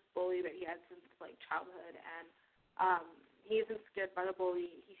sees this bully that he had since, like, childhood, and He isn't scared by the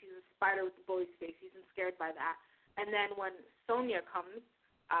bully. He sees a spider with the bully's face. He isn't scared by that. And then when Sonia comes,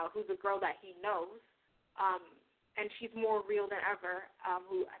 who's a girl that he knows, and she's more real than ever,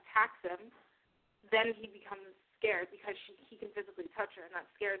 who attacks him, then he becomes scared because he can physically touch her, and that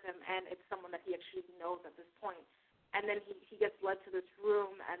scares him, and it's someone that he actually knows at this point. And then he gets led to this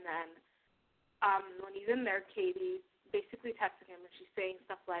room, and then when he's in there, Katie basically texting him, and she's saying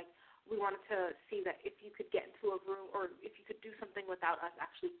stuff like, we wanted to see that if you could get into a room or if you could do something without us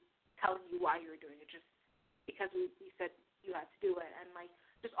actually telling you why you were doing it, just because we said you had to do it. And, like,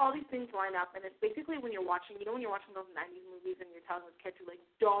 just all these things line up. And it's basically when you're watching, when you're watching those 90s movies and you're telling those kids, you're like,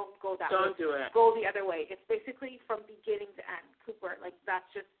 don't go that way. Don't do it. Go the other way. It's basically from beginning to end. Cooper, like, that's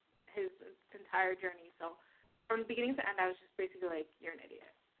just his entire journey. So from beginning to end, I was just basically like, you're an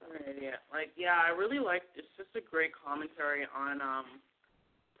idiot. So. You're an idiot. Like, yeah, I really liked, it's just a great commentary on,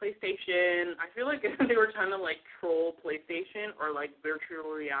 PlayStation. I feel like they were trying to, like, troll PlayStation or, like,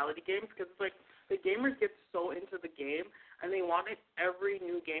 virtual reality games because it's like the gamers get so into the game and they wanted every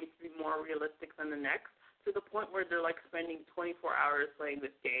new game to be more realistic than the next to the point where they're, like, spending 24 hours playing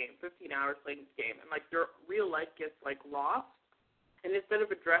this game, 15 hours playing this game, and, like, their real life gets, like, lost. And instead of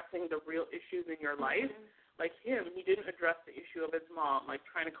addressing the real issues in your life, like him, he didn't address the issue of his mom, like,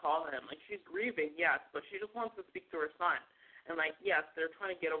 trying to call him. Like, she's grieving, yes, but she just wants to speak to her son. And, like, yes, they're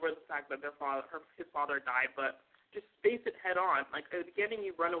trying to get over the fact that his father died, but just face it head on. Like, at the beginning,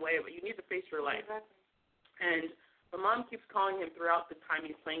 you run away, but you need to face your life. Exactly. And the mom keeps calling him throughout the time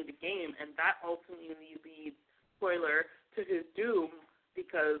he's playing the game, and that ultimately leads, spoiler, to his doom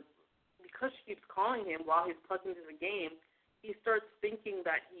because she keeps calling him while he's plugged into the game. He starts thinking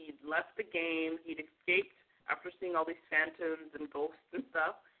that he'd left the game, he'd escaped after seeing all these phantoms and ghosts and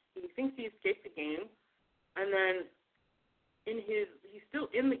stuff. He thinks he escaped the game, and then he's still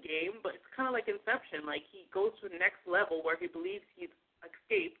in the game, but it's kind of like Inception. Like, he goes to the next level where he believes he's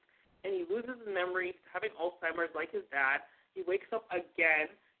escaped, and he loses his memory, having Alzheimer's like his dad. He wakes up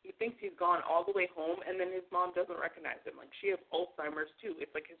again. He thinks he's gone all the way home, and then his mom doesn't recognize him. Like, she has Alzheimer's, too.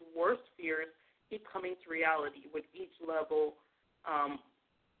 It's like his worst fears keep coming to reality with each level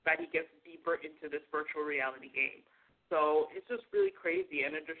that he gets deeper into this virtual reality game. So it's just really crazy,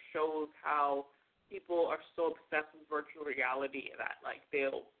 and it just shows how people are so obsessed with virtual reality that, like,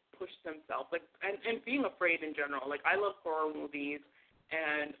 they'll push themselves, like, and being afraid in general. Like, I love horror movies,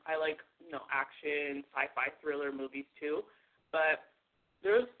 and I like, action, sci-fi, thriller movies, too. But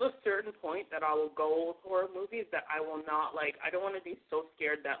there's a certain point that I will go with horror movies that I will not, like, I don't want to be so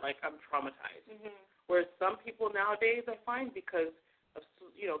scared that, like, I'm traumatized. Mm-hmm. Whereas some people nowadays, I find, because of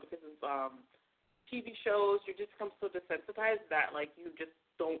TV shows, you just become so desensitized that, like, you just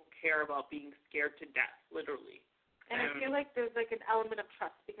don't care about being scared to death, literally. And I feel like there's, like, an element of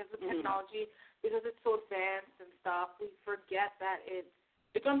trust because of technology, because it's so advanced and stuff, we forget that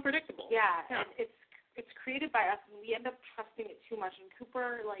it's unpredictable. Yeah, and it's created by us, and we end up trusting it too much. And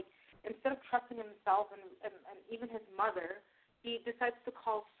Cooper, like, instead of trusting himself and even his mother, he decides to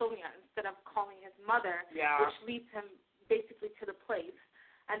call Sonia instead of calling his mother, which leads him basically to the place.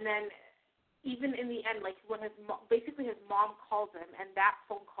 And then even in the end, like, when his mom calls him, and that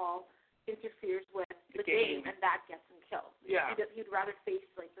phone call interferes with the game, and that gets him killed. Yeah. He'd rather face,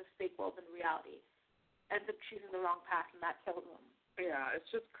 like, this fake world than reality. Ends up choosing the wrong path, and that kills him. Yeah, it's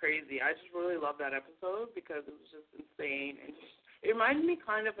just crazy. I just really love that episode because it was just insane. And it reminded me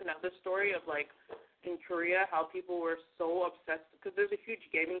kind of another story of, like, in Korea, how people were so obsessed, because there's a huge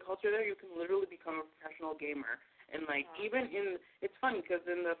gaming culture there. You can literally become a professional gamer. And, like, even it's funny because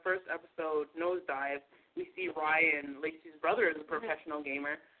in the first episode, Nosedive, we see Ryan, Lacey's brother, is a professional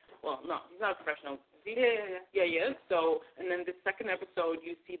gamer. Well, no, he's not a professional. Yeah, he is. So, and then the second episode,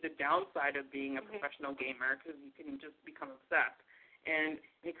 you see the downside of being a professional gamer because you can just become obsessed. And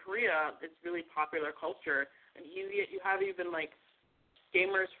in Korea, it's really popular culture. And you have even, like,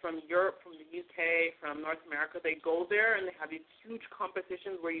 gamers from Europe, from the UK, from North America. They go there and they have these huge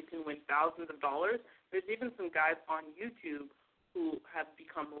competitions where you can win thousands of dollars. There's even some guys on YouTube who have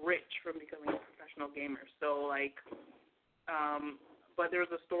become rich from becoming a professional gamer. So, like, but there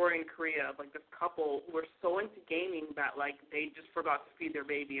was a story in Korea of, like, this couple who were so into gaming that, like, they just forgot to feed their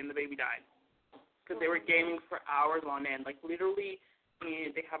baby and the baby died because they were gaming for hours on end. Like, literally,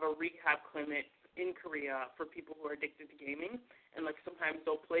 they have a rehab clinic in Korea for people who are addicted to gaming, and, like, sometimes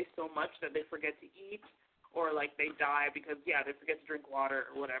they'll play so much that they forget to eat, or, like, they die because, they forget to drink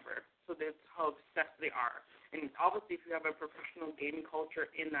water or whatever. So that's how obsessed they are. And obviously, if you have a professional gaming culture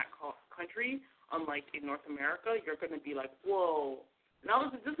in that country, unlike in North America, you're going to be like, whoa. And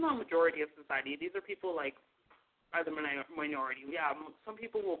obviously, this is not a majority of society. These are people, like, are the minority. Yeah, some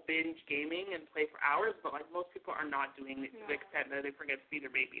people will binge gaming and play for hours, but like most people are not doing it to the extent that they forget to feed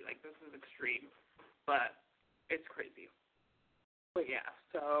their baby. Like this is extreme, but it's crazy. But yeah,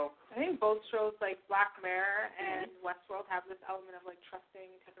 so I think both shows like Black Mirror and Westworld have this element of like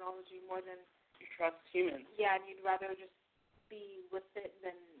trusting technology more than you trust humans. Yeah, and you'd rather just be with it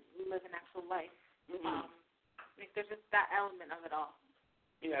than live an actual life. Like there's just that element of it all.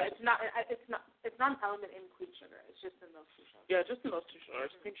 Yeah. But it's not an element in Queen Sugar. It's just in those two shows. Yeah, just in those two shows.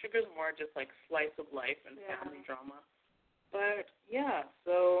 Queen Sugar is more just like slice of life and family drama. But yeah,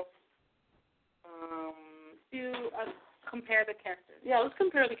 so compare the characters. Yeah, let's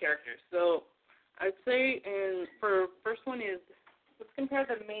compare the characters. So I'd say first one is let's compare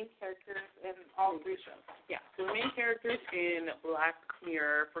the main characters in all three shows. Yeah, so the main characters in Black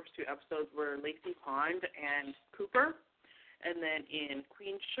Mirror first two episodes were Lacey Pond and Cooper. And then in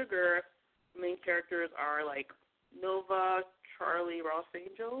Queen Sugar, the main characters are like Nova, Charlie, Ross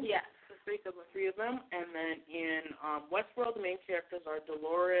Angel. Yes, the three of them. And then in Westworld, the main characters are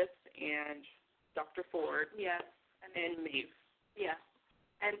Dolores and Dr. Ford. Yes. And Maeve. Yeah.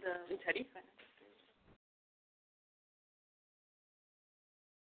 And Teddy.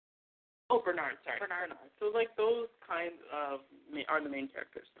 Oh, Bernard. Sorry. Bernard. So like those kinds of are the main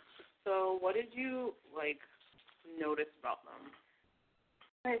characters. So what did you like notice about them?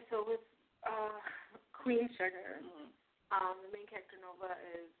 Okay, so with Queen Sugar, the main character Nova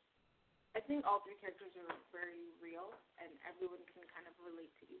is, I think all three characters are very real, and everyone can kind of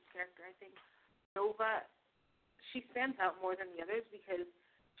relate to each character. I think Nova, she stands out more than the others because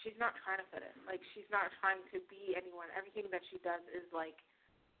she's not trying to fit in. Like, she's not trying to be anyone. Everything that she does is like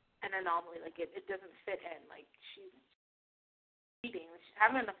an anomaly. Like, it doesn't fit in. Like, she's cheating. She's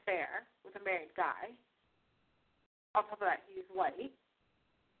having an affair with a married guy. On top of that, he's white.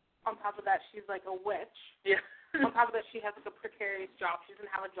 On top of that, she's like a witch. Yeah. On top of that, she has like a precarious job. She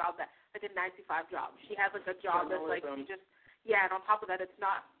doesn't have a job like a 9-to-5 job. She has like a job that's like she just and on top of that, it's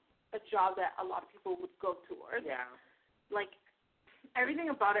not a job that a lot of people would go towards. Yeah. Like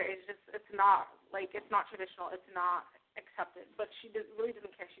everything about her is just it's not traditional. It's not accepted. But she really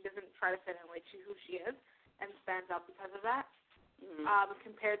doesn't care. She doesn't try to fit in. Like she's who she is and stands out because of that.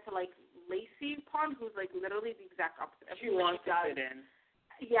 Compared to like Lacey Pond, who's like literally the exact opposite. She wants to fit in.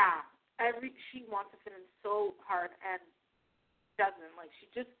 Yeah, she wants to fit in so hard and doesn't. Like she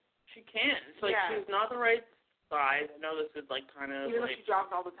can. It's like she's not the right size. I know this is like kind of even though she jogs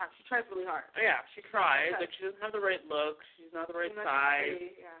all the time, she tries really hard. Yeah, she tries. Like she doesn't have the right look. She's not the right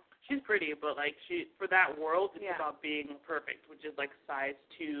size. She's pretty, but like for that world, it's about being perfect, which is like size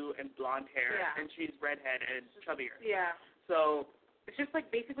 2 and blonde hair, and she's redheaded, chubbier. Yeah. So it's just like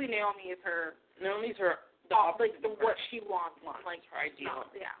basically Naomi's her what she wants. Like her ideal.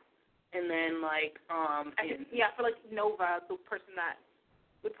 Yeah. And then like for like Nova, the person that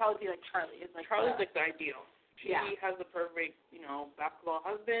would probably be like Charlie is like Charlie's like the ideal. She has the perfect, basketball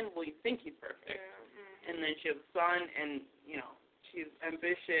husband. Well, you think he's perfect. And then she has a son, and she's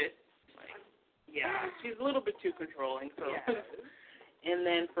ambitious. Like, she's a little bit too controlling. So. And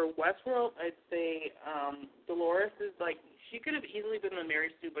then for Westworld, I'd say Dolores is like, she could have easily been the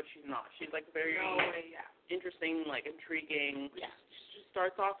Mary Sue, but she's not. She's like very interesting, like intriguing. Yeah. She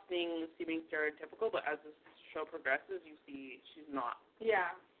starts off seeming stereotypical, but as the show progresses, you see she's not.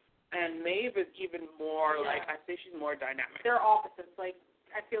 Yeah. And Maeve is even more like, I say she's more dynamic. They're opposites. Like,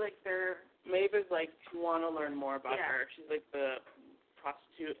 I feel like Maeve is like, you want to learn more about her. She's like the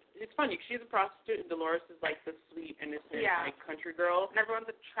prostitute. It's funny, she's a prostitute, and Dolores is like the sweet, innocent, like country girl. And everyone's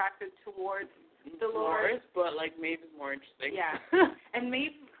attracted towards Dolores, but like Maeve is more interesting. Yeah. And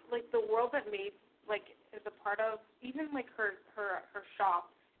Maeve, like the world that Maeve like is a part of, even like her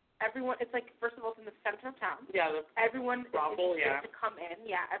shop. Everyone, it's like first of all, it's in the center of town. Yeah. Everyone Bravo, is to come in.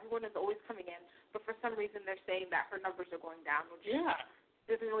 Yeah. Everyone is always coming in, but for some reason they're saying that her numbers are going down, which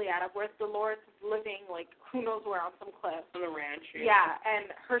doesn't really add up. Whereas Dolores is living like who knows where on some cliff. On the ranch. Yeah,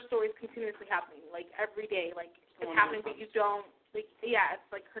 and her story is continuously happening, like every day, like it's happening, but you don't. Like, it's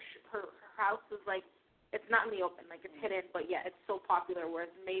like her house is like it's not in the open, like it's hidden, but it's so popular. Whereas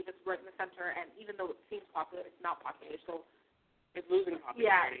Maeve is right in the center, and even though it seems popular, it's not popular. So it's losing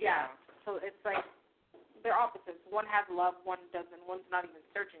popularity. Yeah. So it's like they're opposites. One has love, one doesn't. One's not even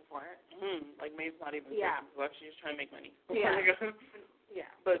searching for it. Like Maeve's not even searching for love. She's just trying to make money.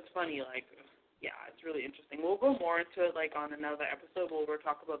 Yeah. But it's funny, like, it's really interesting. We'll go more into it, like, on another episode where we'll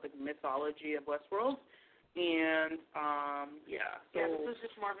talk about the mythology of Westworld. And, so this is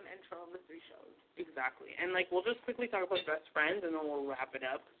just more of an intro of the three shows. Exactly. And, like, we'll just quickly talk about best friends, and then we'll wrap it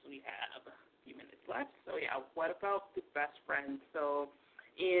up because we have a few minutes left. So, what about the best friends? So,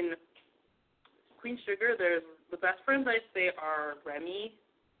 in Queen Sugar, there's the best friends I'd say are Remy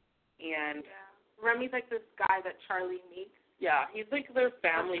and Remy's like this guy that Charlie meets. Yeah, he's like their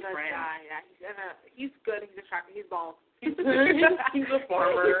family friend. Guy. Yeah, he's good. He's attractive. He's bald. He's a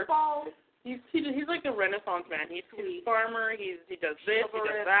farmer. He's bald. He's like a Renaissance man. He's a farmer. He does this. He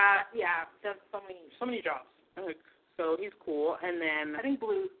does that. Yeah, does so many jobs. So he's cool. And then I think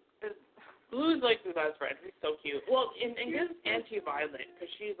Blue's like the best friend. He's so cute. Well, and his Auntie Violet,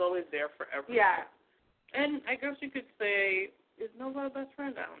 because she's always there for everyone. Yeah. And I guess you could say, is Nova a best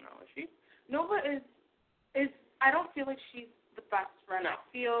friend? I don't know. Is she? Nova is. I don't feel like she's the best friend. No. I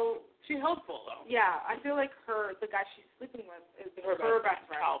feel she's helpful though. Yeah, I feel like the guy she's sleeping with is her best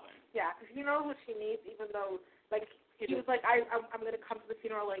friend. Calvin. Yeah, because he knows what she needs, even though like he was like, I'm gonna come to the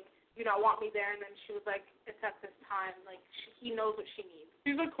funeral, like you not want me there, and then she was like, it's at this time, like he knows what she needs.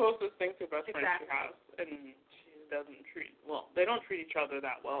 She's the closest thing to best friend she has, and she doesn't they don't treat each other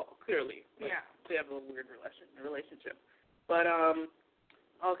that well, clearly. Like, they have a weird relationship. But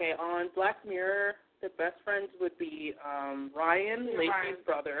okay, on Black Mirror, the best friends would be Ryan, Lacey's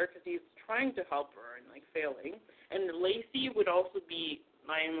brother, because he's trying to help her and like failing, and Lacey would also be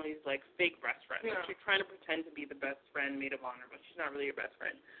Naomi's like fake best friend. Like, she's trying to pretend to be the best friend, maid of honor, but she's not really your best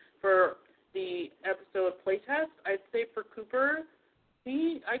friend. For the episode playtest, I'd say for Cooper,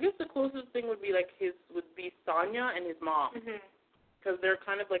 I guess the closest thing would be Sonia and his mom, because they're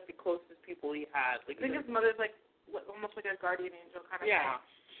kind of like the closest people he had. Like, I think his mother's like almost like a guardian angel kind of thing. Yeah,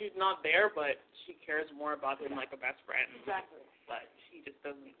 she's not there, but she cares more about him like a best friend. Exactly. But he just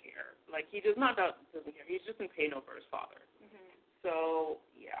doesn't care. Like he doesn't care. He's just in pain over his father. So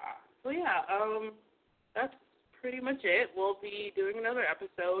that's pretty much it. We'll be doing another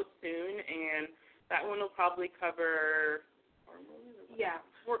episode soon, and that one will probably cover horror movies. Yeah,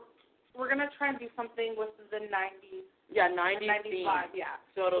 we're gonna try and do something with the 90s. Yeah, 90s theme. Yeah.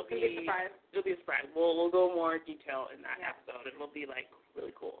 So it'll be a surprise. We'll go more detail in that episode. It will be like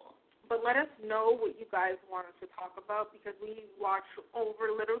really cool. But let us know what you guys wanted to talk about, because we watch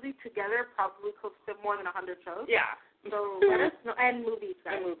literally together probably close to more than 100 shows. Yeah. So let us know, and movies,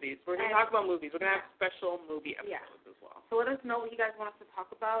 guys. And movies. We're going to talk about movies. We're going to have special movie episodes as well. So let us know what you guys want us to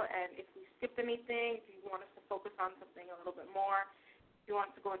talk about, and if we skipped anything, if you want us to focus on something a little bit more, if you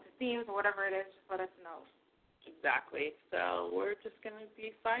want us to go into themes or whatever it is, just let us know. Exactly. So we're just going to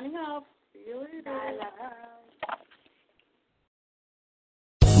be signing off. See you later. Bye.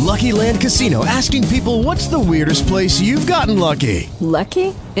 Lucky Land Casino, asking people, what's the weirdest place you've gotten lucky?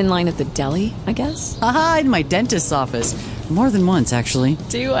 Lucky? In line at the deli, I guess? Aha, in my dentist's office. More than once, actually.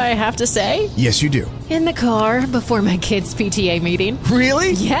 Do I have to say? Yes, you do. In the car before my kids' PTA meeting.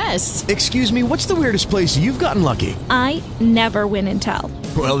 Really? Yes. Excuse me, what's the weirdest place you've gotten lucky? I never win and tell.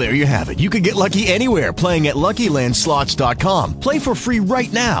 Well, there you have it. You can get lucky anywhere, playing at LuckyLandSlots.com. Play for free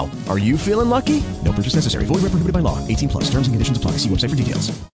right now. Are you feeling lucky? No purchase necessary. Void where prohibited by law. 18+. Terms and conditions apply. See website for details.